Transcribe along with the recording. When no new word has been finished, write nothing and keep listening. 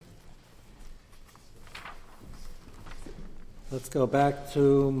Let's go back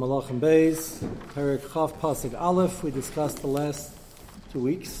to Malachim Beis, Perek Chav Pasuk Aleph. We discussed the last 2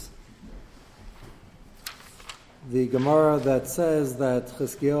 weeks. The Gemara that says that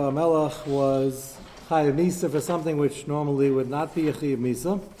Chizkiyahu HaMelech was Chayav Misa for something which normally would not be a Chayav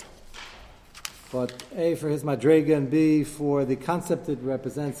Misa, but A, for his Madrega, and B, for the concept it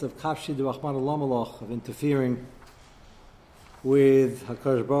represents of Kafshi D'Rachman Alamalach, of interfering with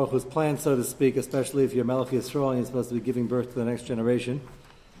HaKadosh Baruch Hu's plan, so to speak, especially if you're Melech Yisrael and you're supposed to be giving birth to the next generation,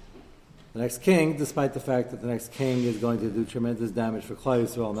 the next king, despite the fact that the next king is going to do tremendous damage for Klal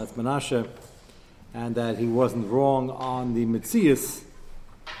Yisrael, and that's Menashe, and that he wasn't wrong on the Metzius,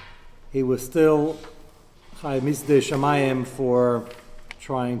 he was still Chayav Misdei Shamayim for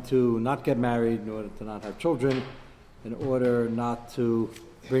trying to not get married, in order to not have children, in order not to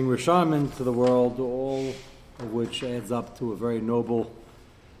bring Risham into the world, all of which adds up to a very noble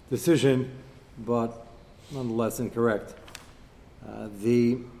decision, but nonetheless incorrect.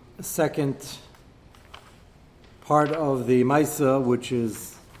 The second part of the Maisa, which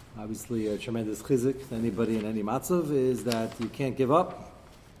is obviously a tremendous chizik to anybody in any matzav, is that you can't give up.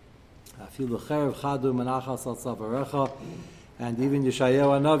 And even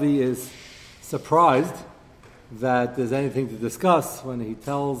Yeshayahu HaNavi is surprised that there's anything to discuss when he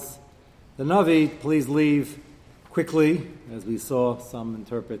tells the Navi, please leave quickly, as we saw some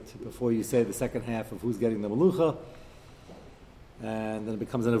interpret before you say the second half of who's getting the Malucha, and then it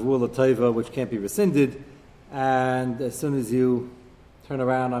becomes an Avua L'Teiva which can't be rescinded, and as soon as you turn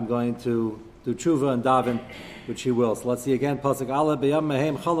around I'm going to do tshuva and daven, which he will. So let's see again, Pasuk Aleph, B'yam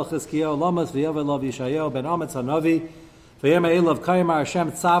Mehem Chalach Chizkiyahu Lamas V'yav Elav Yeshayahu Ben Amitz HaNavi V'yam Elav Kaimar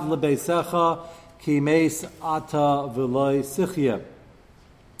Hashem Tzav L'Beisecha Ki Meis Ata V'loi Sichya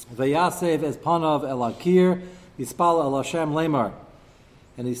V'yasev Es Panav El Akir Yispal El Hashem Lemar.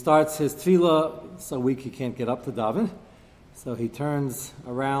 And he starts his tefillah, so weak he can't get up to daven, so he turns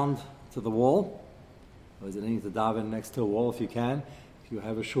around to the wall. Or is it needing to daven next to a wall if you can? If you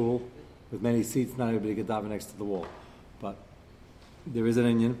have a shul with many seats, not everybody can daven next to the wall. But there is an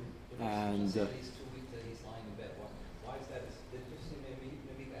Inyan, and he's too weak that he's lying in bed. Why is that?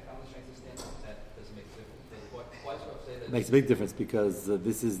 Maybe I found the strength to stand up. That doesn't make a difference. Why does Rav say that? It makes a big difference because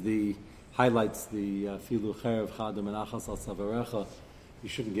this is the highlights the Filu Cherev Chadam and Achas Al Savarecha. You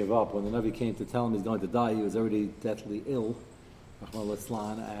shouldn't give up. When the Navi came to tell him he's going to die, he was already deathly ill, Rahman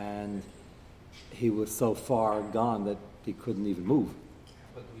al-Islam, and he was so far gone that he couldn't even move.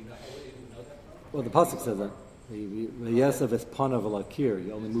 But do you know that? Well, the pasuk says that. Yesav es panav al akir.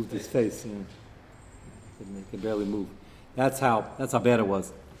 He only moved his face. He could barely move. That's how bad it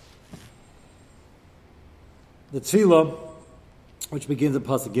was. The tefillah, which begins in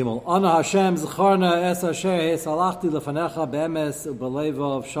pasuk Gimel, Ana Hashem zecharna es asher salachti lefanecha beemes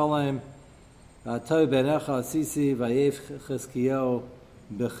ubeleva of shalom v'atov beinecha asisi v'yev Chizkiyahu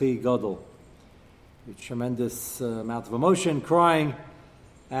b'chi gadol. A tremendous amount of emotion, crying,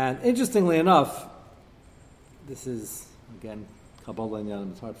 and interestingly enough, this is again Kabbalah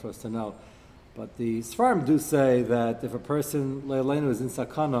and it's hard for us to know, but the Sfarim do say that if a person leilenu is in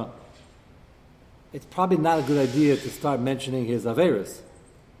sakana, it's probably not a good idea to start mentioning his Averis,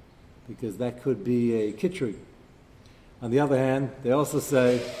 because that could be a kitrig. On the other hand, they also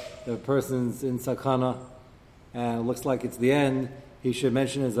say that if a person's in sakana and it looks like it's the end, he should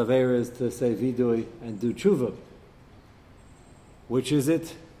mention his Averis to say vidui and do tshuva. Which is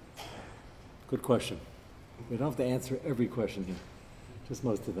it? Good question. We don't have to answer every question here, just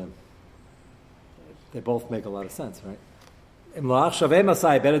most of them. They both make a lot of sense, right? Imlach shaveh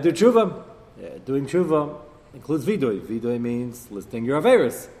masai, better do tshuva. Doing tshuva includes vidui. Vidui means listing your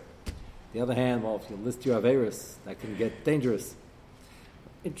Averis. On the other hand, well, if you list your Averis, that can get dangerous.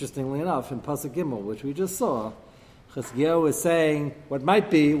 Interestingly enough, in Pasuk Gimel, which we just saw, Chizkiyahu is saying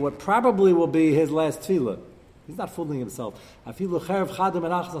what probably will be his last tefillah. He's not fooling himself. Afilu cherev chadam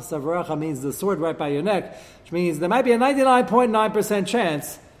and achas savrecha means the sword right by your neck, which means there might be a 99.9%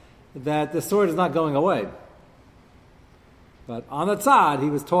 chance that the sword is not going away. But on the tzad, he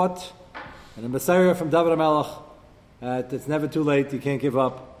was taught in a Messiah from David HaMelech that it's never too late, you can't give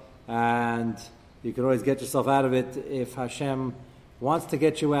up, and you can always get yourself out of it. If Hashem wants to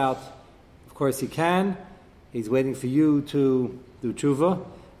get you out, of course he can. He's waiting for you to do tshuva,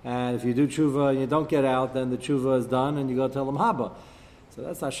 and if you do tshuva and you don't get out, then the tshuva is done and you go tell him Haba. So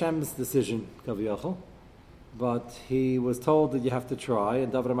that's Hashem's decision, Kaviyachal. But he was told that you have to try,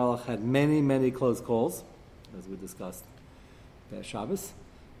 and David HaMelech had many, many close calls, as we discussed Be'er Shabbos,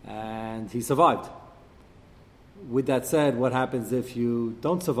 and he survived. With that said, what happens if you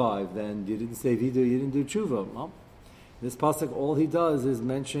don't survive? Then you didn't say vidu, you didn't do tshuva. Well, this pasuk, all he does is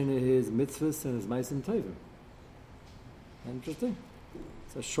mention his mitzvahs and his ma'asim tovim. Interesting.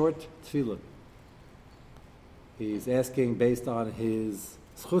 It's a short tefillah. He's asking based on his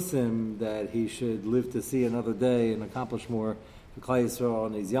schusim that he should live to see another day and accomplish more for Klal Yisrael,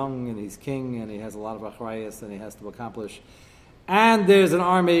 and he's young and he's king and he has a lot of achrayas and he has to accomplish. And there's an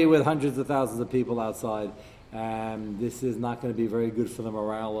army with hundreds of thousands of people outside, and this is not going to be very good for the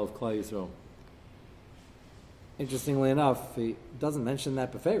morale of Klal Yisrael. Interestingly enough, he doesn't mention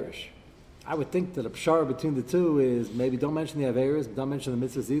that beferish. I would think that a pshara between the two is maybe don't mention the averos, don't mention the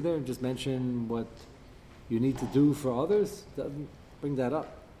mitzvahs either, just mention what you need to do for others. Doesn't bring that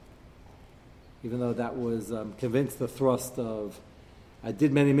up. Even though that was convinced the thrust of, I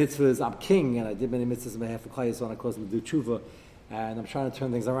did many mitzvahs, I'm king, and I did many mitzvahs on behalf of Klal Yisrael, and I caused them to do tshuva, and I'm trying to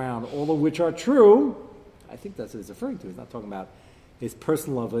turn things around, all of which are true. I think that's what he's referring to. He's not talking about his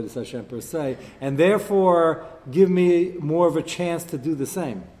personal avodas Hashem per se, and therefore give me more of a chance to do the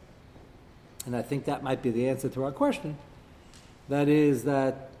same. And I think that might be the answer to our question. That is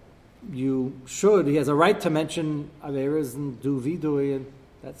that you should, he has a right to mention averas and do vidui, and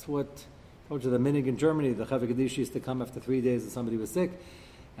that's what I told you, the minig in Germany, the Chavik Kadish used to come after 3 days that somebody was sick,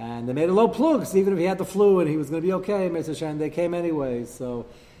 and they made a low plugs, even if he had the flu and he was going to be okay, Mr. Shan, they came anyway. So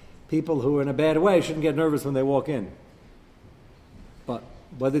people who are in a bad way shouldn't get nervous when they walk in. But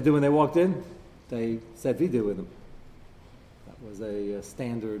what did they do when they walked in? They said vidu with them. That was a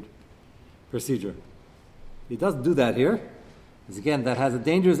standard procedure. He doesn't do that here. Because again, that has a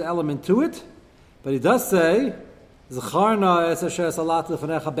dangerous element to it. But he does say, Zacharna es asher salat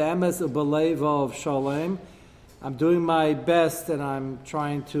lefanecha be'emes u'belevav shalem. I'm doing my best and I'm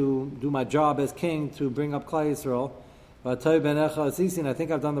trying to do my job as king to bring up Klal Yisrael. V'atoi benecha asisi, and I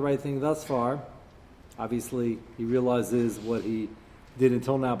think I've done the right thing thus far. Obviously, he realizes what he did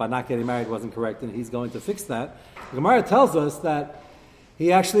until now by not getting married wasn't correct, and he's going to fix that. The Gemara tells us that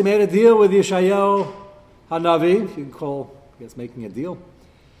he actually made a deal with Yeshayahu Hanavi, if you can call, I guess, making a deal.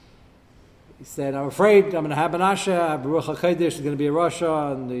 He said, I'm afraid I'm going to have Menashe, Baruch HaKodesh is going to be a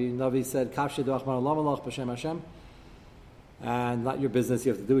Rasha, and the Navi said, Kavshe Doachman Alamalach B'Shem Hashem, and not your business,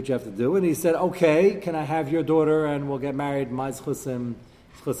 you have to do what you have to do. And he said, okay, can I have your daughter, and we'll get married, my Zchusim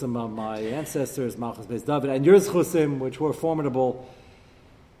of my ancestors, Malchus Beis David, and your Zchusim, which were formidable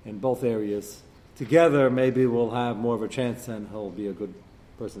in both areas. Together, maybe we'll have more of a chance and he'll be a good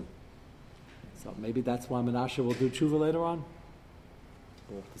person. So maybe that's why Menashe will do tshuva later on.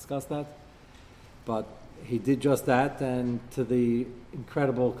 We'll discuss that. But he did just that, and to the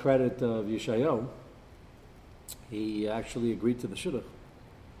incredible credit of Yeshayahu, he actually agreed to the shidduch.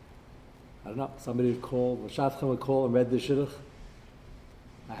 I don't know, somebody would call, Shafcha would call and read the shidduch.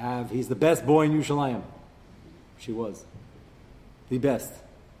 He's the best boy in Yerushalayim. She was. The best.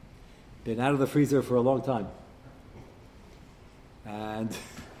 Been out of the freezer for a long time. And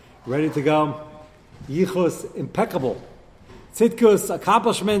ready to go. Yichus, impeccable. Tzidkus,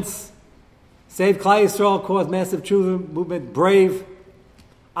 accomplishments. Saved Klal Yisrael, caused massive tshuva movement, brave.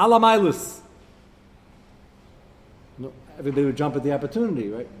 Alamailus. No, everybody would jump at the opportunity,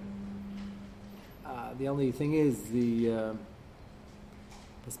 right? The only thing is the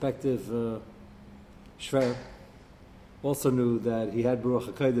prospective Shver also knew that he had Baruch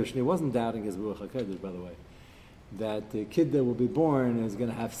HaKodesh, and he wasn't doubting his Baruch HaKodesh, by the way, that the kid that will be born is going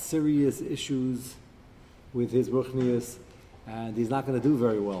to have serious issues with his Ruchnius, and he's not going to do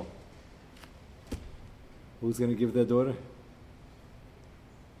very well. Who's going to give their daughter?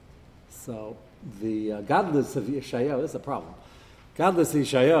 So the godless of Yeshayahu, this is a problem. Godless of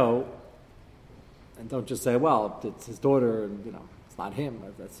Yeshayahu, and don't just say, well, it's his daughter, and it's not him.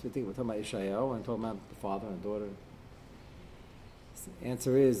 That's, we think we're talking about Yeshayahu, and talking about the father and daughter. The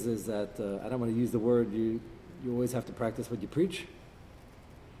answer is that I don't want to use the word, you always have to practice what you preach,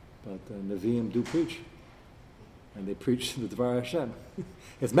 but Nevi'im do preach, and they preach the Dvar Hashem.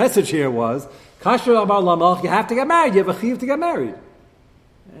 His message here was, Kasher Amar Lamach, you have to get married, you have a chiyuv to get married.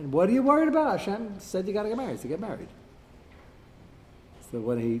 And what are you worried about? Hashem said you got to get married, so get married. So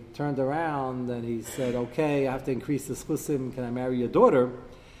when he turned around and he said, okay, I have to increase the schusim, can I marry your daughter?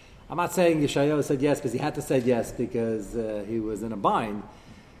 I'm not saying Yeshayahu said yes because he had to say yes because he was in a bind.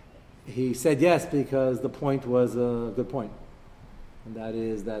 He said yes because the point was a good point. And that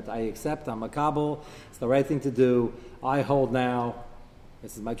is that I accept, I'm a Kabul, it's the right thing to do. I hold now,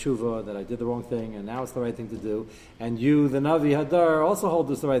 this is my tshuva, that I did the wrong thing, and now it's the right thing to do. And you, the Navi Hadar, also hold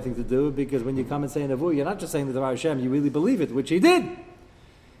this the right thing to do, because when you come and say Navu, you're not just saying the Dvar Hashem, you really believe it, which he did.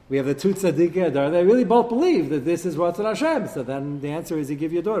 We have the two tzaddik Hadar, they really both believe that this is what's in Hashem. So then the answer is, you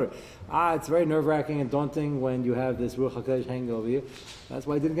give your daughter. It's very nerve-wracking and daunting when you have this Ruach HaKodesh hanging over you. That's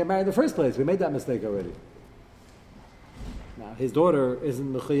why he didn't get married in the first place. We made that mistake already. Now, his daughter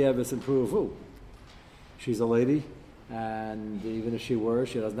isn't Mechayeves and Pruvu. She's a lady, and even if she were,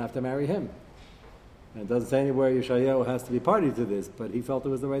 she doesn't have to marry him. And it doesn't say anywhere Yeshayahu has to be party to this, but he felt it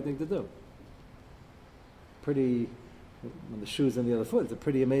was the right thing to do. Pretty, when the shoe's on the other foot, it's a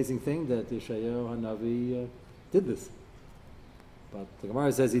pretty amazing thing that Yeshayahu Hanavi did this. But the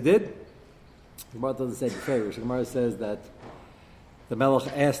Gemara says he did. The Gemara doesn't say beferish. The Gemara says that the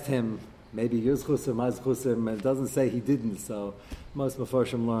Melech asked him, maybe Yuzchusim, Mazchusim, and it doesn't say he didn't, so most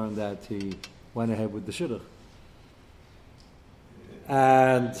Mefarshim learned that he went ahead with the Shidduch.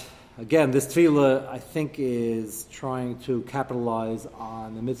 And again, this tefillah, I think, is trying to capitalize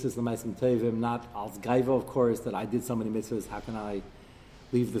on the mitzvahs l'maisim tevim, not als gaiva, of course, that I did so many mitzvahs, how can I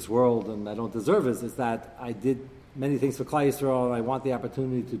leave this world and I don't deserve it? It's that I did many things for Klal Yisrael and I want the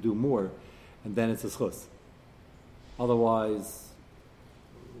opportunity to do more, and then it's a schus. Otherwise,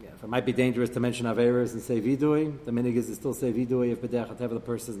 it might be dangerous to mention Averas and say Vidui. The minig is to still say Vidui if B'derech HaTeva the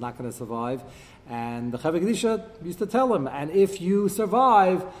person is not going to survive. And the Chavei Kedisha used to tell him, and if you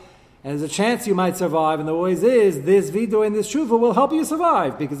survive, and there's a chance you might survive, and there always is, this Vidui and this Shuva will help you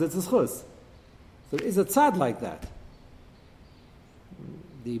survive, because it's a schus. So there is a tzad like that.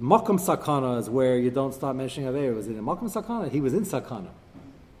 The Mokum Sakana is where you don't start mentioning Averas. Was it in Mokum Sakana? He was in Sakana.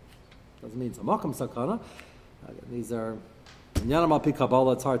 Doesn't mean it's a Mokum Sakana. These are... In Yanam Al-Pi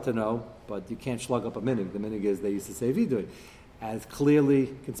Kabbalah, it's hard to know, but you can't slug up a minig. The minig is they used to say vidui, and it's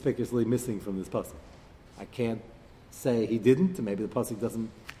clearly, conspicuously missing from this pasuk. I can't say he didn't, and maybe the pasuk doesn't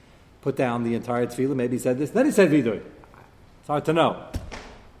put down the entire tefillah. Maybe he said this, then he said vidui. It's hard to know.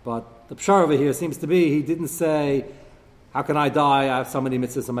 But the pshar over here seems to be he didn't say, how can I die? I have so many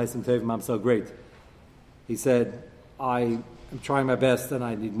mitzvahs and meisim tevim, I'm so great. He said, I am trying my best and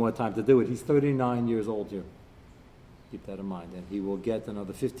I need more time to do it. He's 39 years old here. Keep that in mind. And he will get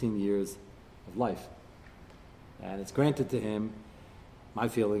another 15 years of life. And it's granted to him, my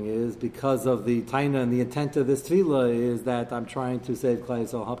feeling is, because of the taina and the intent of this tefillah is that I'm trying to save Klal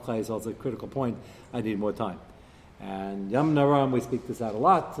Yisrael, help Klal Yisrael. It's a critical point. I need more time. And Yom Naram, we speak this out a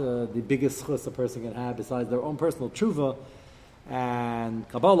lot, the biggest chus a person can have besides their own personal tshuva and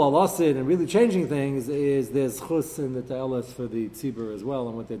Kabbalah, Lasid, and really changing things is there's chus in the ta'elas for the tzibur as well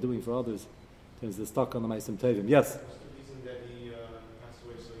and what they're doing for others. There's the stuck on the Maisim Tevim. Yes?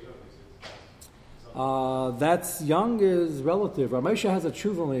 That's young is relative. Ramesha has a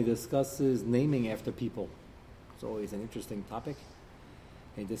tshuva when he discusses naming after people. It's always an interesting topic.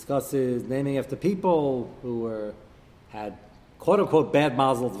 He discusses naming after people who had quote-unquote bad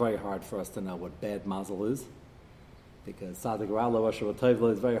mazel. It's very hard for us to know what bad mazel is. Because Sadik Rala, Rosh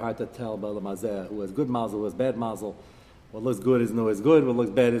Hashanah, is very hard to tell by the mazeh who has good mazel, who has bad mazel. What looks good is always good, what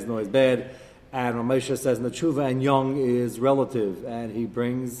looks bad is always bad. And Ramesha says Natshuva and young is relative. And he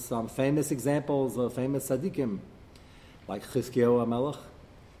brings some famous examples of famous tzaddikim, like Chizkiyahu HaMelech,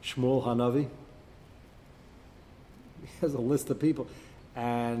 Shmuel Hanavi. He has a list of people.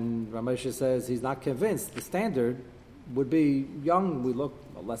 And Ramesha says he's not convinced. The standard would be young, we look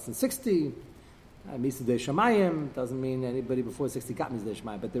less than 60. Misidei Shamayim doesn't mean anybody before 60 got Misidei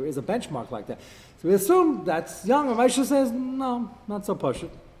Shamayim, but there is a benchmark like that. So we assume that's young. Ramesha says, no, not so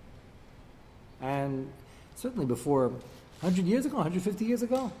pashut. And certainly before 100 years ago, 150 years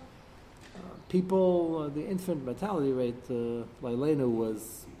ago, people, the infant mortality rate, Lailenu,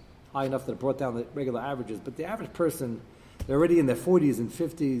 was high enough that it brought down the regular averages. But the average person, they're already in their 40s and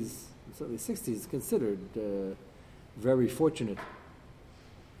 50s, certainly 60s, considered very fortunate.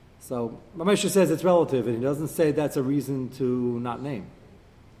 So Ramesha says it's relative, and he doesn't say that's a reason to not name,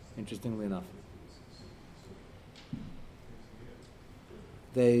 interestingly enough.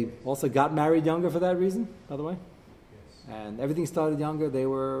 They also got married younger for that reason, by the way. Yes. And everything started younger. They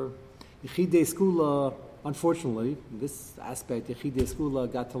were Yechidei Skula, unfortunately, in this aspect, Yechidei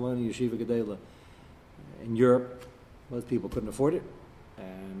Skula got to learn in Yeshiva Gedela. In Europe, most people couldn't afford it.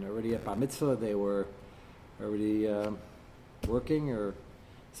 And already at Bar Mitzvah, they were already working or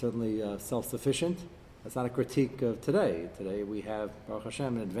certainly self-sufficient. That's not a critique of today. Today we have, Baruch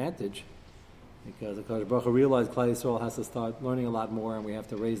Hashem, an advantage because HaKadosh Baruch Hu realized Klal Yisrael has to start learning a lot more and we have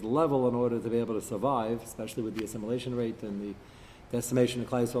to raise the level in order to be able to survive, especially with the assimilation rate and the decimation of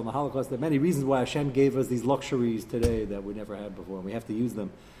Klal Yisrael in the Holocaust. There are many reasons why Hashem gave us these luxuries today that we never had before, and we have to use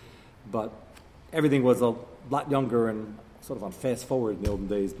them. But everything was a lot younger and sort of on fast forward in the olden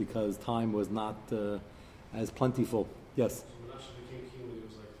days because time was not as plentiful. Yes?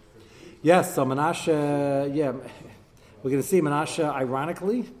 Yes, so Menashe, we're going to see Menashe,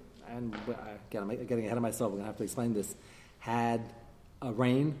 ironically, and again, I'm getting ahead of myself, we're going to have to explain this, had a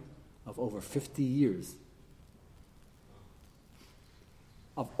reign of over 50 years.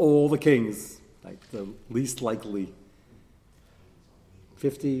 Of all the kings, like the least likely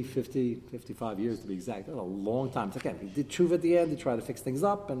 55 years to be exact. That's a long time. Again, he did tshuva at the end. He tried to fix things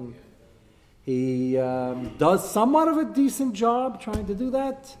up, and he does somewhat of a decent job trying to do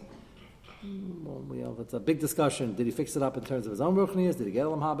that. Well, that's a big discussion. Did he fix it up in terms of his own ruchnias? Did he get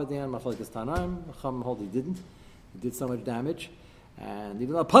Elam Haba at the end? Machlokes Tanaim. Chacham hold he didn't. He did so much damage. And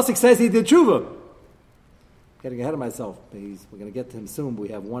even though Pasuk says he did tshuva, getting ahead of myself. We're going to get to him soon. We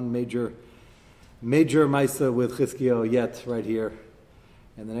have one major Maisa with Chizkiyahu yet right here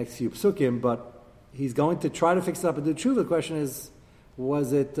in the next few psukim, but he's going to try to fix it up and do tshuva. The question is,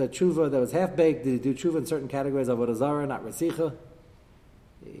 was it tshuva that was half-baked? Did he do tshuva in certain categories of Avodah Zarah, not Resicha?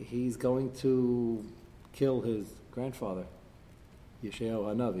 He's going to kill his grandfather,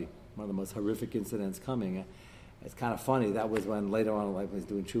 Yeshayahu Hanavi, one of the most horrific incidents coming. It's kind of funny. That was when later on in life he's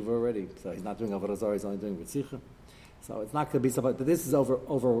doing tshuva already. So he's not doing Avodah Zarah, he's only doing Resicha. So it's not going to be something, but this is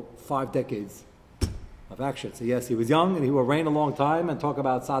over 5 decades of action. So yes, he was young and he will reign a long time, and talk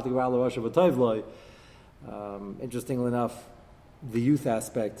about Tzaddik Ra'al Rasha V'Tovloi. Interestingly enough, the youth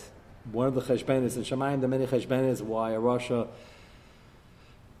aspect, one of the cheshbenis in Shemayim, the many cheshbenis, why a Rasha,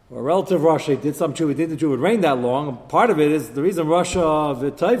 or a relative Rasha, did some tshuva, didn't would reign that long. Part of it is the reason Rasha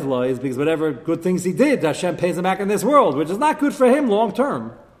V'Tovloi is because whatever good things he did, Hashem pays him back in this world, which is not good for him long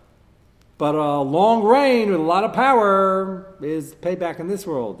term. But a long reign with a lot of power is paid back in this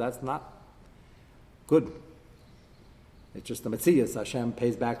world. That's not good. It's just the Metzias. Hashem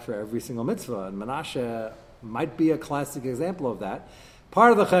pays back for every single mitzvah. And Menashe might be a classic example of that.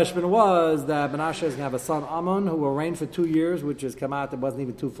 Part of the cheshbon was that Menashe is going to have a son, Ammon, who will reign for 2 years, which is come out, it wasn't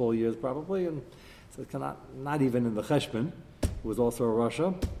even 2 full years probably. And so it's not even in the cheshbon, who was also a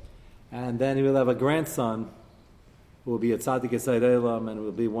Rasha. And then he will have a grandson, who will be a Tzaddik Yesod Olam, and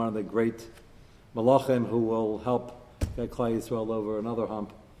will be one of the great Malachim who will help get Klal Yisrael over another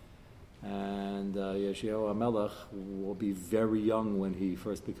hump. And Yeshayahu HaMelech will be very young when he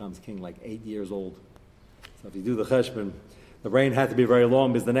first becomes king, like 8 years old. So if you do the cheshbon, the reign had to be very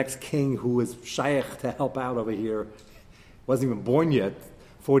long because the next king who was shaykh to help out over here wasn't even born yet,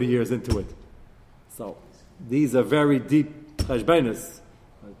 40 years into it. So these are very deep cheshbonos.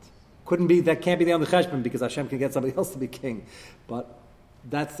 That can't be the only cheshbon because Hashem can get somebody else to be king. But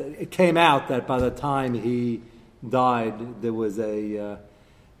it came out that by the time he died, there was a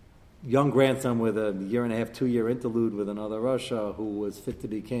young grandson with a 1.5, 2 year interlude with another Rasha who was fit to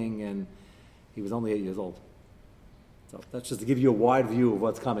be king, and he was only 8 years old. So that's just to give you a wide view of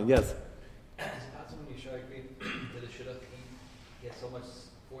what's coming. Yes? Not someone you should agree that it should have he had so much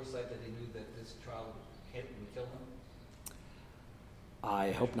foresight that he knew that this trial would kill him?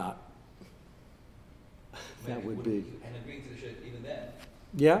 I hope not. That would be. And agreeing to the shit even then.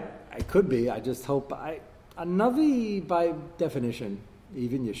 Yeah, it could be. I just hope. A Navi, by definition,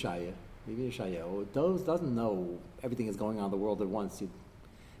 even Yeshayahu, doesn't know everything is going on in the world at once. You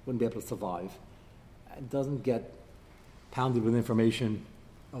wouldn't be able to survive. It doesn't get pounded with information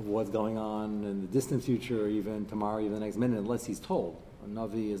of what's going on in the distant future, or even tomorrow, even the next minute, unless he's told. A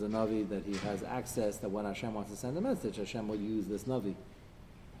Navi is a Navi that he has access, that when Hashem wants to send a message, Hashem will use this Navi.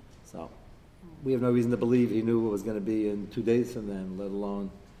 So we have no reason to believe he knew what was going to be in 2 days from then, let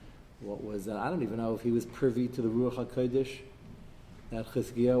alone what was... I don't even know if he was privy to the Ruach HaKodesh that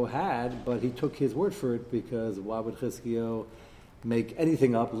Chizkiyahu had, but he took his word for it, because why would Chizkiyahu make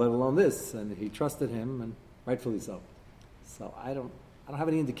anything up, let alone this? And he trusted him, and rightfully so. So I don't have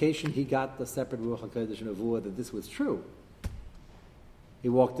any indication he got the separate Ruach HaKodesh and Nevuah that this was true. He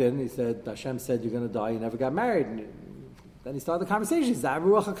walked in, he said, Hashem said you're going to die, you never got married. And then he started the conversation. He said,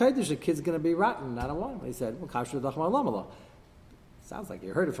 Ruach HaKodesh, the kid's going to be rotten, I don't want him. He said, well, Kasher Dachmar Lamala. Sounds like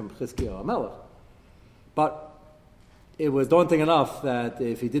you heard it from Chizkiyahu HaMelech. But it was daunting enough that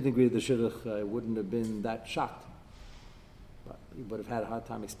if he didn't agree to the shidduch, it wouldn't have been that shocked. But he would have had a hard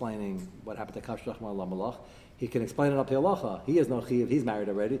time explaining what happened to Kasher Dachmar Lamalach. He can explain it up to halacha. He has no chiyuv, he's married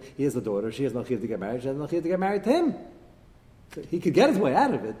already. He has a daughter, she has no chiyuv to get married, she has no chiyuv to get married to him. So he could get his way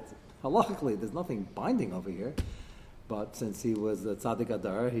out of it. Halachically, there's nothing binding over here. But since he was a tzaddik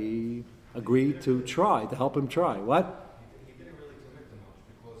adar, he agreed to try, to help him try. What? He didn't really commit to much,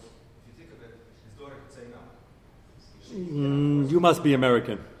 because if you think of it, his daughter could say no. You must be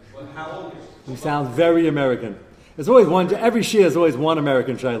American. Well, how old is she? You sound very American. There's always one, every Shia is always one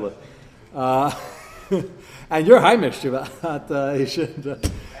American Shaila. And you're Haimish, you should,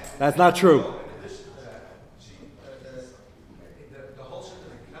 that's not true. In addition to that, the whole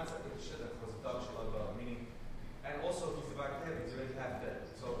shidduch, the concept of the shidduch was a dog shidduch, meaning, and also he's about to he's already half dead.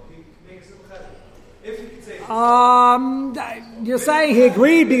 So he makes it chedek. If he could say... You're saying he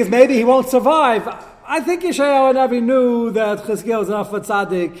agreed because maybe he won't survive. I think Yeshayahu Hanavi knew that Chizkiyahu was enough for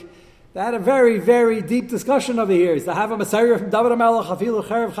tzaddik They had a very, very deep discussion over here. He's to have a Messiah from David HaMelech, Afilu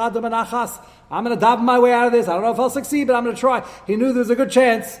Cherev Chadam and Achas. I'm going to daven my way out of this. I don't know if I'll succeed, but I'm going to try. He knew there was a good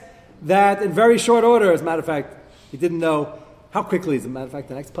chance that in very short order, as a matter of fact, he didn't know how quickly. As a matter of fact,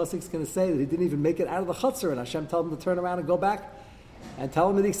 the next pasuk is going to say that he didn't even make it out of the chutzner, and Hashem told him to turn around and go back and tell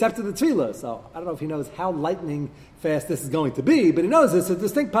him that he accepted the tefillah. So I don't know if he knows how lightning fast this is going to be, but he knows it's a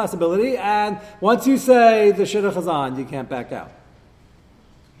distinct possibility, and once you say the shidduch is on, you can't back out.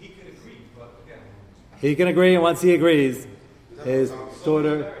 He can agree, but again... He can agree, and once he agrees, his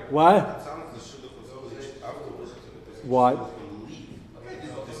daughter... What? What?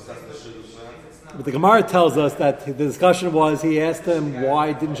 But the Gemara tells us that the discussion was, he asked him,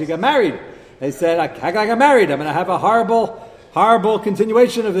 why didn't you get married? They said, how can I get married? I'm going to have a horrible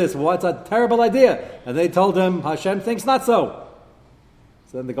continuation of this. What's a terrible idea? And they told him, Hashem thinks not so.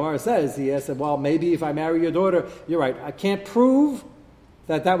 So then the Gemara says, he asked him, well, maybe if I marry your daughter, you're right, I can't prove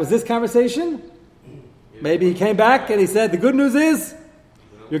that was this conversation. Maybe he came back and he said, the good news is,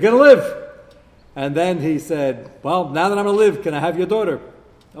 you're going to live. And then he said, well, now that I'm going to live, can I have your daughter?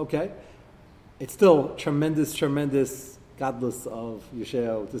 Okay. It's still tremendous godless of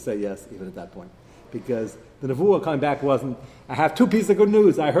Yeshayahu to say yes, even at that point. Because the Nevuah coming back wasn't, I have two pieces of good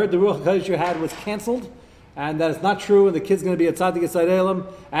news. I heard the Ruach HaKodesh you had was canceled, and that it's not true, and the kid's going to be a tzaddik Yisrael Elam,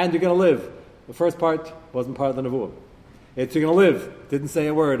 and you're going to live. The first part wasn't part of the Nevuah. It's you're going to live. Didn't say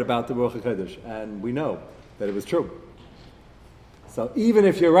a word about the Ruach HaKodesh, and we know that it was true. So even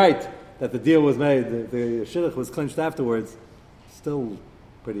if you're right that the deal was made, the shidduch was clinched afterwards, still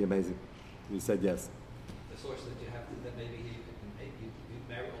pretty amazing. You said yes. The source that you have that maybe you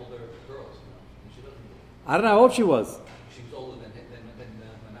marry older girls, and she doesn't. I don't know how old she was. She was older than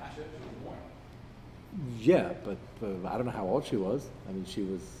Menashe. She was born. Yeah, but I don't know how old she was. I mean, she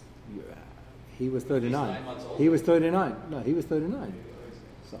was. He was 39. He was 39. No, he was 39.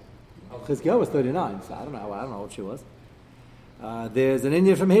 So Chizkiyahu was 39. So I don't know how old she was. There's an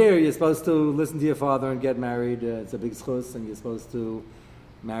Indian from here. You're supposed to listen to your father and get married. It's a big schus, and you're supposed to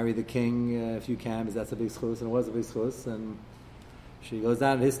marry the king if you can, because that's a big schus, and it was a big schus. And she goes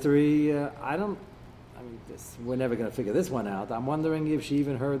down in history. We're never going to figure this one out. I'm wondering if she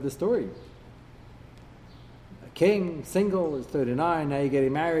even heard the story. A king, single, is 39. Now you're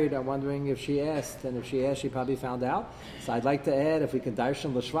getting married. I'm wondering if she asked, and if she asked, she probably found out. So I'd like to add, if we can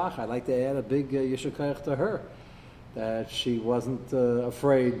darshan l'shvach, I'd like to add a big yeshur koach to her, that she wasn't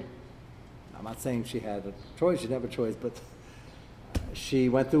afraid. I'm not saying she had a choice. She didn't have a choice, but she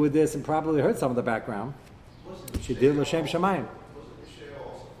went through with this and probably heard some of the background. She did l'shem shamayim.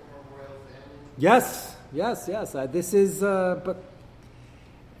 Yes. This is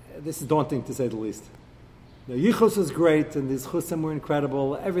daunting to say the least. The yichus was great, and these chusim were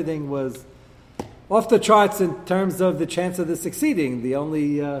incredible. Everything was off the charts in terms of the chance of this succeeding. The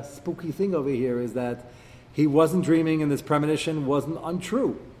only spooky thing over here is that he wasn't dreaming, and this premonition wasn't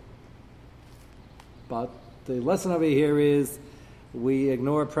untrue. But the lesson over here is we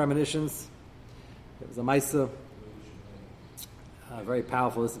ignore premonitions. It was a Maisa, very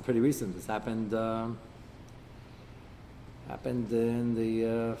powerful. This is pretty recent. This happened in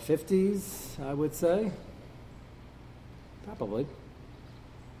the 50s, I would say. Probably.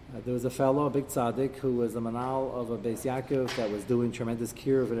 There was a fellow, a big tzaddik, who was the manal of a Beis Yaakov that was doing tremendous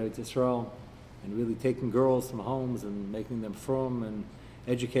kiruv in Eretz Yisrael and really taking girls from homes and making them frum and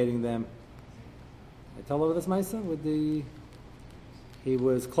educating them. I tell over this Maisa he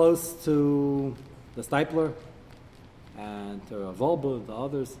was close to the Stipler and to Volba, the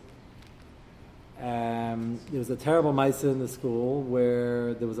others. There was a terrible Maisa in the school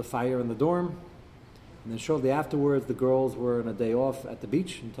where there was a fire in the dorm, and then shortly afterwards the girls were on a day off at the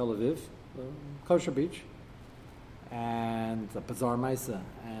beach in Tel Aviv, kosher beach, and a bizarre Maisa,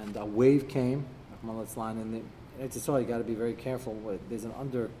 and a wave came. And it's just you got to be very careful. There's an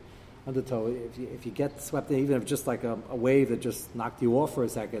undertow. If you get swept in, even if just like a wave that just knocked you off for a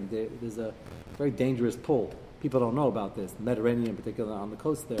second, there's a very dangerous pull. People don't know about this. The Mediterranean, in particular, on the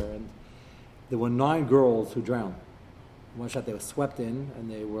coast there, and there were 9 girls who drowned. One shot, they were swept in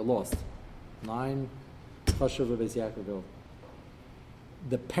and they were lost. 9 chashuv Beis Yaakov.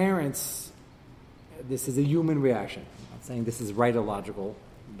 The parents, this is a human reaction. I'm not saying this is right or logical,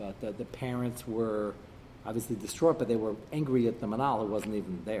 but the parents were obviously distraught, but they were angry at the manal who wasn't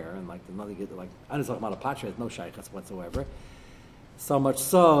even there, and I'm just talking about a pacha, has no shaykhs whatsoever. So much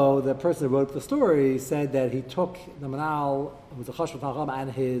so, the person who wrote the story said that he took the manal, who was a chashuv talcham,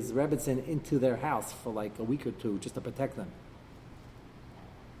 and his rebbetzin into their house for like a week or two just to protect them.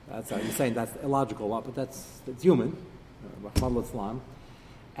 You're saying that's illogical, but that's human, Rahman al-Islam.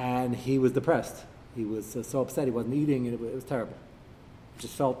 And he was depressed. He was so upset he wasn't eating, and it was terrible.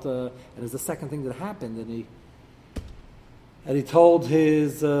 just felt, and it was the second thing that happened, and he told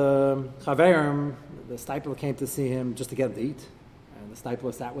his chaverim, the Steipler came to see him just to get him to eat. And the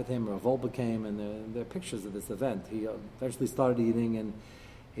Steipler sat with him, Rav Wolbe came, and there are pictures of this event. He eventually started eating, and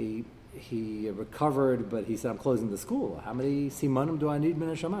he recovered, but he said, I'm closing the school. How many simanim do I need min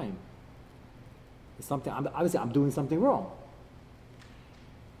hashamayim? Obviously, I'm doing something wrong.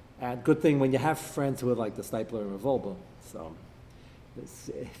 And good thing when you have friends who are like the Steipler and Rav Wolbe. So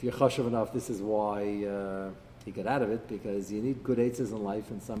if you're chashuv enough, this is why he got out of it, because you need good eitzes in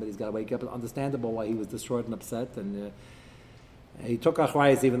life, and somebody's got to wake up. It's understandable why he was distraught and upset, and he took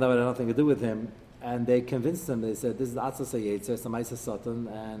achrayas even though it had nothing to do with him, and they convinced him. They said, this is atzas ha'yetzer, it's a ma'aseh satan,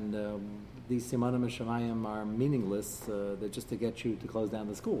 and these simanim and shemayim are meaningless. They're just to get you to close down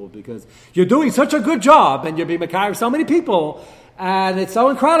the school, because you're doing such a good job, and you're being makar of so many people, and it's so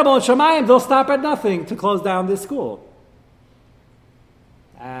incredible, and shemayim, they'll stop at nothing to close down this school.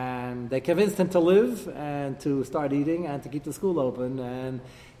 And they convinced him to live and to start eating and to keep the school open. And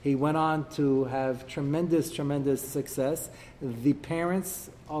he went on to have tremendous, tremendous success. The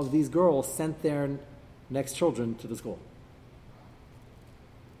parents of these girls sent their next children to the school.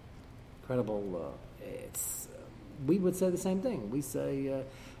 Incredible. We would say the same thing. We say,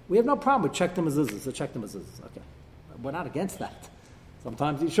 we have no problem with check the mezuzahs. So check the mezuzahs. Okay. We're not against that.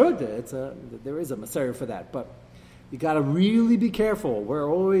 Sometimes you should. There is a masera for that. But you got to really be careful. We're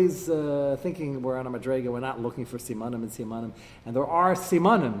always thinking we're on a madrega. We're not looking for simanim and simanim. And there are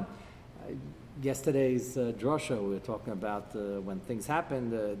simanim. Yesterday's drasha, we were talking about when things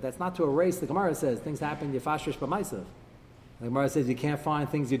happen. That's not to erase. The Gemara says things happen, yefashrish b'maisav. The Gemara says you can't find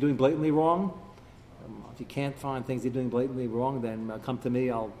things you're doing blatantly wrong. If you can't find things you're doing blatantly wrong, then come to me.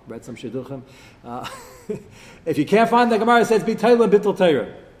 I'll read some shidduchim. If you can't find, the Gemara says be tayla bittul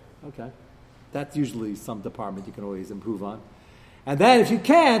Torah. Okay. That's usually some department you can always improve on. And then if you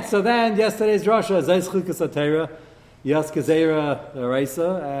can't, so then yesterday's drasha, Zayis Chukas HaTorah, Yas Gezerah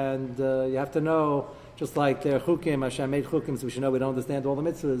Reisa, and you have to know, just like there are chukim, Hashem made chukim, so we should know we don't understand all the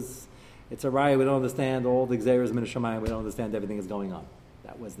mitzvahs. It's a raya, we don't understand all the Gezerahs, Min Hashemayim, we don't understand everything that's going on.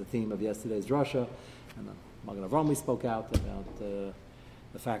 That was the theme of yesterday's drasha. And Magen Avraham we spoke out about the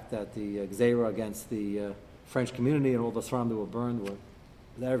fact that the Gezerah against the French community and all the Sfarim that were burned were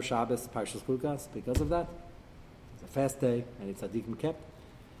the Erev Shabbos, Parshas Chukas, because of that. It's a fast day, and it's Tzadikim kept.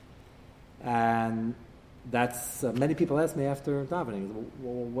 And that's, many people ask me after davening,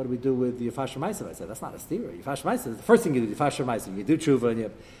 well, what do we do with the Yefasher Ma'asav? I said, that's not a stira. Yefasher Ma'asav, the first thing you do, Yefasher Ma'asav, you do tshuva,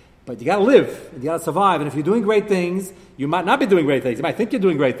 but you got to live, and you got to survive. And if you're doing great things, you might not be doing great things. You might think you're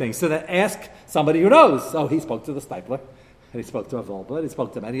doing great things. So then ask somebody who knows. So he spoke to the Steipler, and he spoke to Rav Wolbe, and he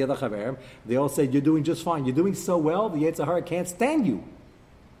spoke to many other chaverim. They all said, you're doing just fine. You're doing so well, the Yetzer Hara can't stand you.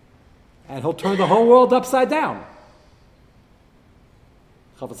 And he'll turn the whole world upside down.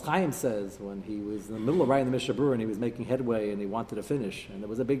 Chafetz Chaim says when he was in the middle of writing the Mishnah Berurah and he was making headway and he wanted to finish, and it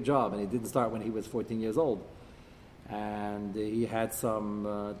was a big job, and he didn't start when he was 14 years old. And he had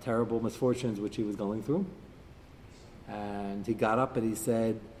some terrible misfortunes which he was going through. And he got up and he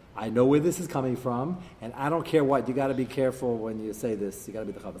said, I know where this is coming from, and I don't care what. You got to be careful when you say this. You got to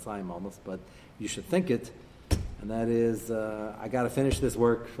be the Chafetz Chaim almost, but you should think it. And that is, I got to finish this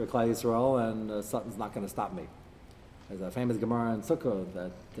work for Klal Yisrael, and something's not going to stop me. There's a famous Gemara in Sukkah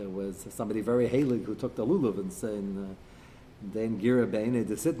that there was somebody very halig who took the lulav and said, "Dein gira be'inei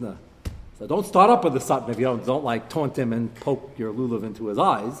desidna." So don't start up with the satan if you don't like taunt him and poke your lulav into his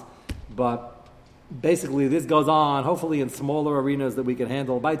eyes. But basically, this goes on. Hopefully, in smaller arenas that we can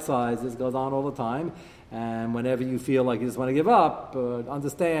handle bite size, this goes on all the time. And whenever you feel like you just want to give up,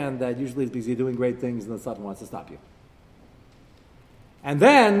 understand that usually it's because you're doing great things and the Satan wants to stop you. And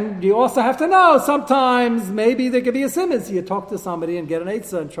then you also have to know sometimes maybe there could be a simmons. You talk to somebody and get an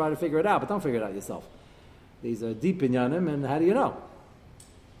eitzah and try to figure it out, but don't figure it out yourself. These are deep in Yanim, and how do you know?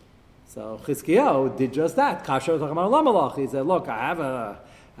 So Chizkiyahu did just that. He said, look, I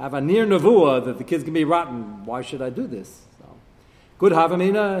have a near nevuah that the kids can be rotten. Why should I do this? So, good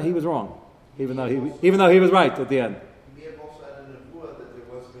Havamina, he was wrong. Even though he was right at the end. He may have also had a nevuah that there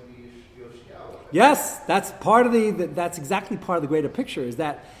was going to be Yoshiyahu. Yes, that's exactly part of the greater picture, is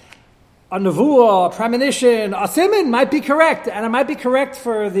that a nevuah, a premonition, a siman might be correct, and it might be correct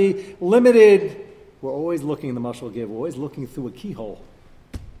for the limited. We're always looking in the mashal give. We're always looking through a keyhole.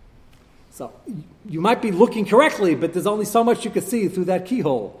 So you might be looking correctly, but there's only so much you can see through that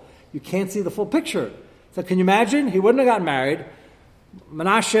keyhole. You can't see the full picture. So can you imagine? He wouldn't have gotten married.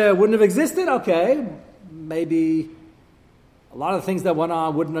 Menashe wouldn't have existed? Okay. Maybe a lot of the things that went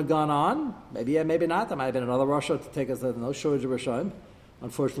on wouldn't have gone on. Maybe yeah, maybe not. There might have been another Rasha to take us to no shortage of Rishayim.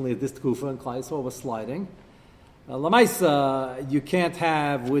 Unfortunately, at this Tkufa and Klal Yisrael was sliding. Lamaisa, you can't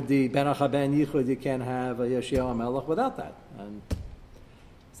have with the Ben Acha Ben Yichud, you can't have a Yeshiyahu Melech without that. And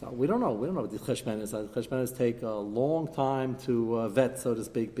so we don't know. We don't know what the cheshbonos is. The cheshbonos take a long time to vet, so to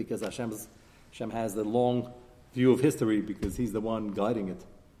speak, because Hashem has the long view of history because He's the one guiding it.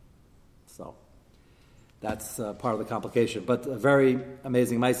 So that's part of the complication. But a very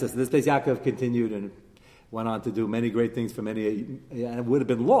amazing Maises. This Beis Yaakov continued and went on to do many great things for many, and it would have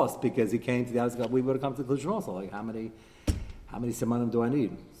been lost because he came to the Outer. We would have come to the conclusion also, like how many simanim do I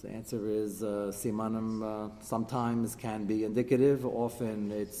need? So the answer is simanim sometimes can be indicative.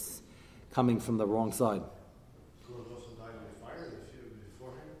 Often it's coming from the wrong side. So it also died in the fire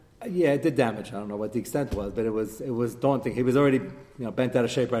beforehand? Yeah, it did damage. I don't know what the extent was, but it was daunting. He was already bent out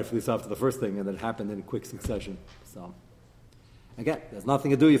of shape rightfully so after the first thing, and it happened in quick succession. So again, there's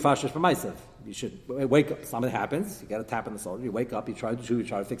nothing to do. You fashish for myself. You should wake up. Something happens. You got a tap in the shoulder. You wake up. You try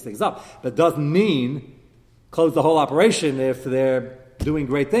to fix things up. But it doesn't mean close the whole operation if they're doing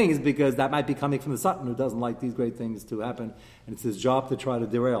great things, because that might be coming from the Satan who doesn't like these great things to happen, and it's his job to try to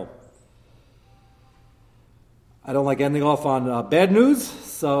derail. I don't like ending off on bad news,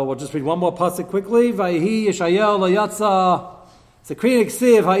 so we'll just read one more pasuk quickly. Vayihi Yeshayahu lo yatsa Sekrin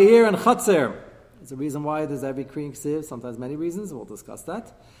Ksiv Ha'ir and Chatzer. There's a reason why there's every Kri Ksiv, sometimes many reasons, we'll discuss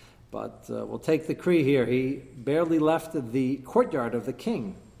that. But we'll take the Kri here. He barely left the courtyard of the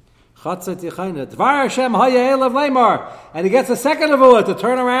king. Chatzer Tichayna. Dvar Hashem Haya'elav Leimar. And he gets a second nevuah to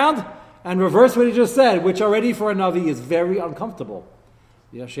turn around and reverse what he just said, which already for a Navi is very uncomfortable.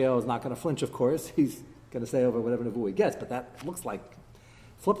 Yeshayahu is not going to flinch, of course. He's going to say over whatever nevuah he gets, but that looks like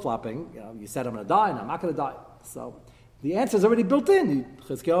flip-flopping. You said I'm going to die, and I'm not going to die. So the answer is already built in.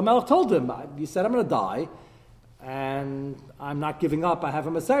 Chizkiyahu Melech told him, you said I'm going to die, and I'm not giving up. I have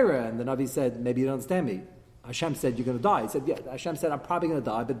a Messiah. And the Navi said, maybe you don't understand me. Hashem said you're going to die. He said, yeah. Hashem said I'm probably going to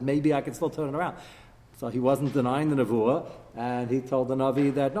die, but maybe I can still turn it around. So he wasn't denying the nevuah, and he told the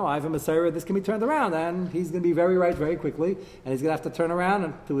Navi that, no, I have a Messiah, this can be turned around, and he's going to be very right very quickly, and he's going to have to turn around,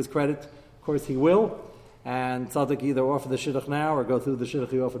 and to his credit, of course, he will. And Tzaddik either offer the shidduch now or go through the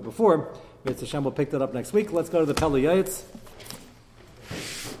shidduch he offered before. Mitzvah Hashem will pick that up next week. Let's go to the Pele Yaitz.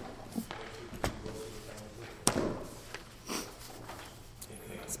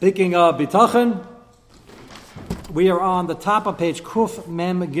 Speaking of bitachon, we are on the top of page Kuf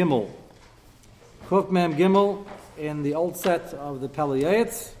Mem Gimel. Kuf Mem Gimel in the old set of the Pele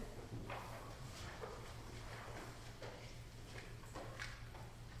Yaitz.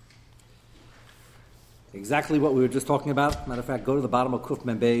 Exactly what we were just talking about. Matter of fact, go to the bottom of Kuf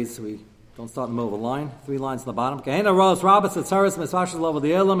Mem Beis so we don't start in the middle of the line. 3 lines in the bottom. Kahena Ros Rabbis Atzaris Mesvash Love of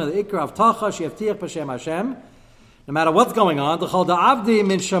the Elam and the Ikra of Tacha Sheftiach B'Shem Hashem. No matter what's going on, the Chol Da'avdi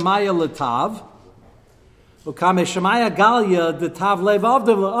Min Shemaya L'Tav Ukame Shemaya Galia D'Tav Lev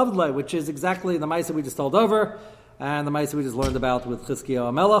Avdle, which is exactly the Maisa we just told over and the Maisa we just learned about with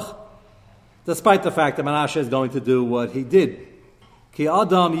Chizkiyahu Melech, despite the fact that Menashe is going to do what he did. Ki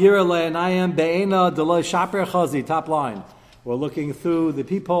Adam Yirale and I am Be'ena Deloy Shaper Chazi, top line. We're looking through the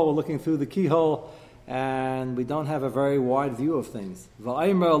peephole, we're looking through the keyhole, and we don't have a very wide view of things.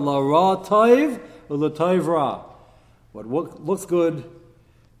 Va'aymer la ra toiv u'la toiv ra. What looks good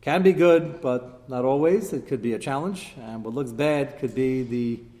can be good, but not always. It could be a challenge, and what looks bad could be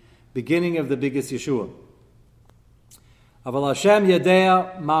the beginning of the biggest Yeshua. Aval Hashem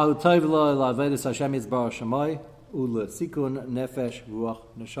yadea ma'hu toiv lo la'avedis Hashem yizbar Shemai. Ula sikun nefesh ruach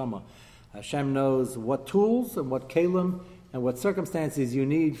neshama. Hashem knows what tools and what kalim and what circumstances you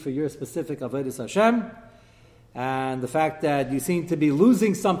need for your specific avodas Hashem. And the fact that you seem to be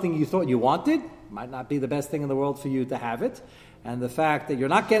losing something you thought you wanted might not be the best thing in the world for you to have it. And the fact that you're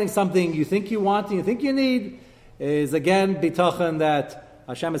not getting something you think you want and you think you need is again bitachon that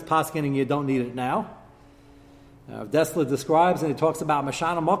Hashem is paskening and you don't need it now. Dessler describes and he talks about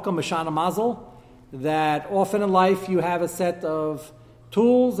mashana mokum, mashana mazel, that often in life you have a set of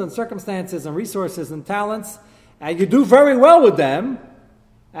tools and circumstances and resources and talents, and you do very well with them,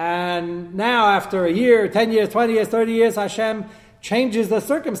 and now after a year, 10 years, 20 years, 30 years, Hashem changes the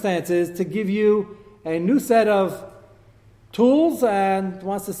circumstances to give you a new set of tools and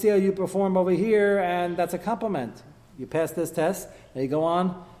wants to see how you perform over here, and that's a compliment. You pass this test, and you go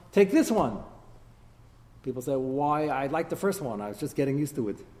on, take this one. People say, why? I like the first one, I was just getting used to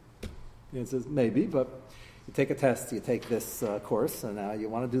it. The answer is maybe, but you take a test, you take this course, and now you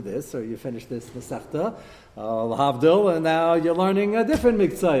want to do this, or you finish this Masechta, L'havdil, and now you're learning a different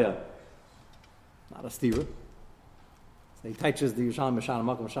Miktzaya. Not a stira. So he teaches the Yushan, Mashana,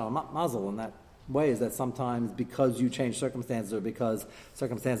 Makom, Mashana, Mazel in that way, is that sometimes because you change circumstances, or because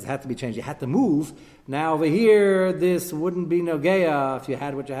circumstances had to be changed, you had to move. Now over here, this wouldn't be Nogeya if you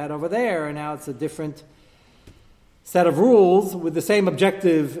had what you had over there, and now it's a different set of rules with the same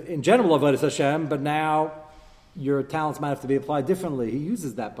objective in general of Avodas Hashem, but now your talents might have to be applied differently. He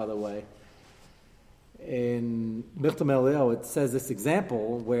uses that, by the way. In Michtam Elio, it says this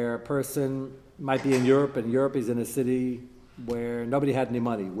example where a person might be in Europe, and Europe is in a city where nobody had any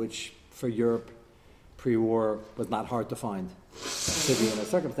money, which for Europe pre-war was not hard to find. A city in a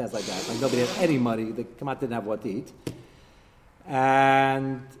circumstance like that, like nobody had any money. The Kamat didn't have what to eat,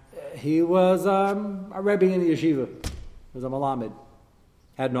 and he was a rebbe in the yeshiva. He was a malamed.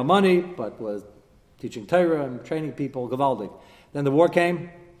 Had no money, but was teaching Torah and training people. Gavaldik. Then the war came.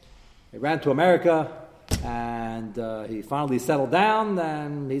 He ran to America, and he finally settled down.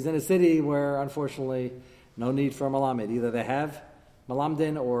 And he's in a city where, unfortunately, no need for a malamed. Either they have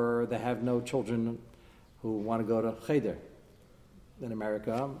malamdin or they have no children who want to go to cheder. In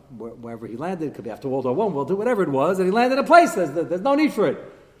America, wherever he landed, could be after World War I, World II, whatever it was, and he landed in a place. There's no need for it.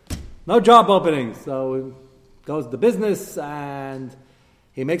 No job openings. So he goes to business, and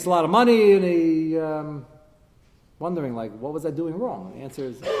he makes a lot of money, and he wondering, like, what was I doing wrong? The answer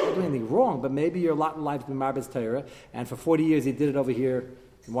is, I'm not doing anything wrong, but maybe your lot in life has been Marbis Torah, and for 40 years he did it over here.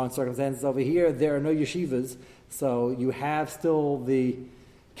 In one circumstance over here, there are no yeshivas, so you have still the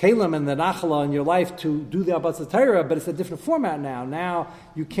kalim and the nachala in your life to do the Abbas Torah, but it's a different format now. Now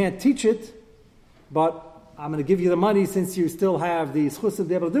you can't teach it, but I'm going to give you the money since you still have the schus to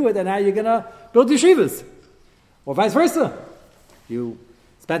be able to do it, and now you're going to build yeshivas. Or vice versa. You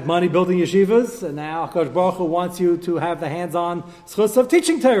spent money building yeshivas, and now HaKadosh Baruch Hu wants you to have the hands-on schus of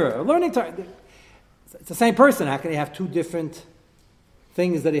teaching Torah, or learning Torah. It's the same person. How can he have two different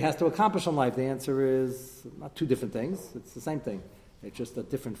things that he has to accomplish in life? The answer is not two different things. It's the same thing. It's just a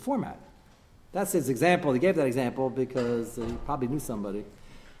different format. That's his example. He gave that example because he probably knew somebody.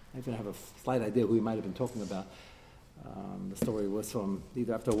 I even have a slight idea who he might have been talking about. The story was from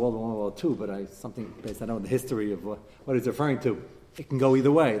either after World War I or World War II, but something based, I know, in the history of what he's referring to. It can go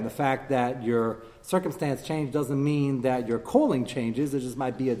either way. And the fact that your circumstance changed doesn't mean that your calling changes. It just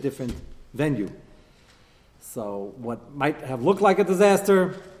might be a different venue. So what might have looked like a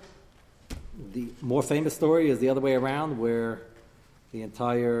disaster, the more famous story is the other way around, where the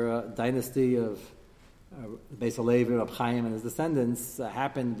entire dynasty of Beis HaLevi, Rab Chaim and his descendants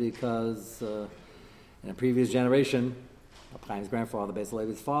happened because in a previous generation, Rab Chaim's grandfather, Beis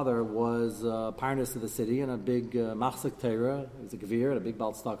HaLevi's father, was parnas of the city in a big machzik Torah. He was a gevir, a big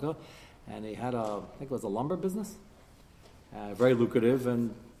balstaka, and he had I think it was a lumber business, very lucrative,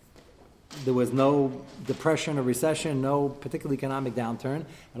 and there was no depression or recession, no particular economic downturn,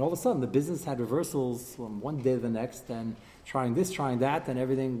 and all of a sudden the business had reversals from one day to the next, and trying this, trying that, and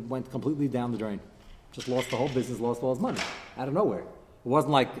everything went completely down the drain. Just lost the whole business, lost all his money, out of nowhere. It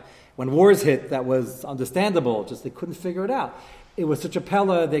wasn't like when wars hit that was understandable, just they couldn't figure it out. It was such a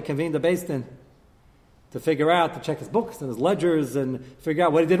pella, they convened the Beis Din to figure out, to check his books and his ledgers and figure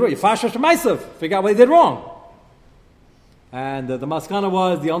out what he did wrong. Yifashash Ma'asav, figure out what he did wrong. And the maskana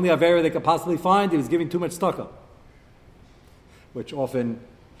was the only avera they could possibly find, he was giving too much tzedakah, which often,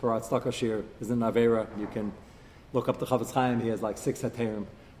 for our tzedakah shir, is an avera. You can look up the Chavetz Chaim, he has like 6 heterim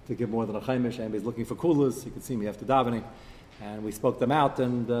to give more than a chaimish, and he's looking for kulas. You can see me after davening. And we spoke them out,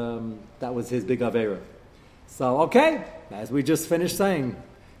 and that was his big avera. So, okay, as we just finished saying,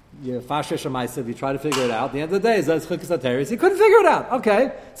 you fashesh ma'asav, you try to figure it out. At the end of the day, Zez Chukas HaTeiros, he couldn't figure it out.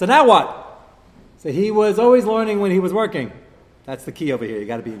 Okay, so now what? So he was always learning when he was working. That's the key over here. You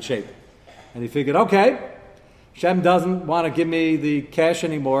got to be in shape. And he figured, okay, Shem doesn't want to give me the cash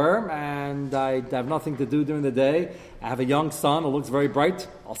anymore, and I have nothing to do during the day. I have a young son who looks very bright.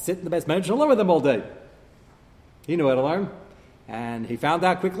 I'll sit in the best bench and learn with him all day. He knew how to learn, and he found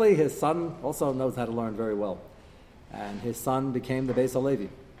out quickly. His son also knows how to learn very well, and his son became the Beis HaLevi.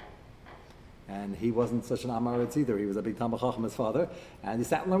 And he wasn't such an Amaritz either. He was a big Talmid Chacham, his father, and he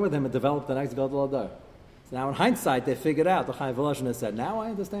sat and learned with him and developed the next Gadol Adar. So now in hindsight, they figured out, the Chaim Volozhin said, now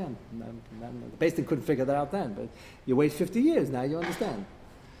I understand. The Beis Din couldn't figure that out then, but you wait 50 years, now you understand.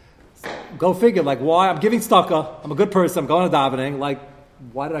 So go figure, like, why? I'm giving tzedakah, I'm a good person, I'm going to davening, like,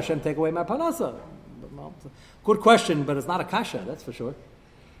 why did Hashem take away my parnasa? Well, good question, but it's not a kasha, that's for sure.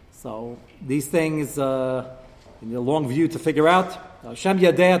 So these things, in your long view to figure out, Hashem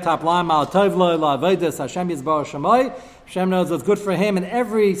yadea taplam al tovlo la avodas Hashem yizbar shamoy. Hashem knows what's good for him in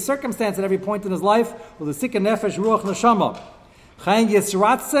every circumstance, at every point in his life. With the sikh nefesh ruach neshama. Chayin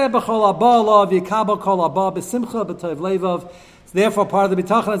yisratze b'chol haba lo v'yikabel kol haba b'simcha b'tov levav. So therefore, part of the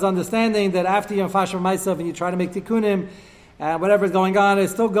bitachon is understanding that after you fash myself and you try to make tikkunim, whatever is going on is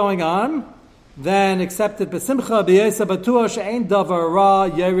still going on. Then accept it b'simcha b'yesa b'tuah she'ein davar ra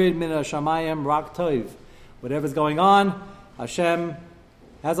yerid min hashamayim rak tov. Whatever's going on, Hashem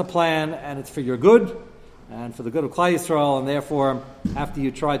has a plan, and it's for your good. and for the good of Klal Yisrael, and therefore, after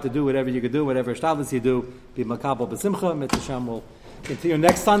you try to do whatever you could do, whatever shtadlis you do, be makabel b'simcha. Mitzvah Hashem will continue.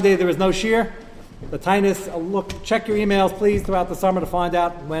 Next Sunday there is no shir. The Tainus, check your emails please throughout the summer to find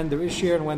out when there is shir and when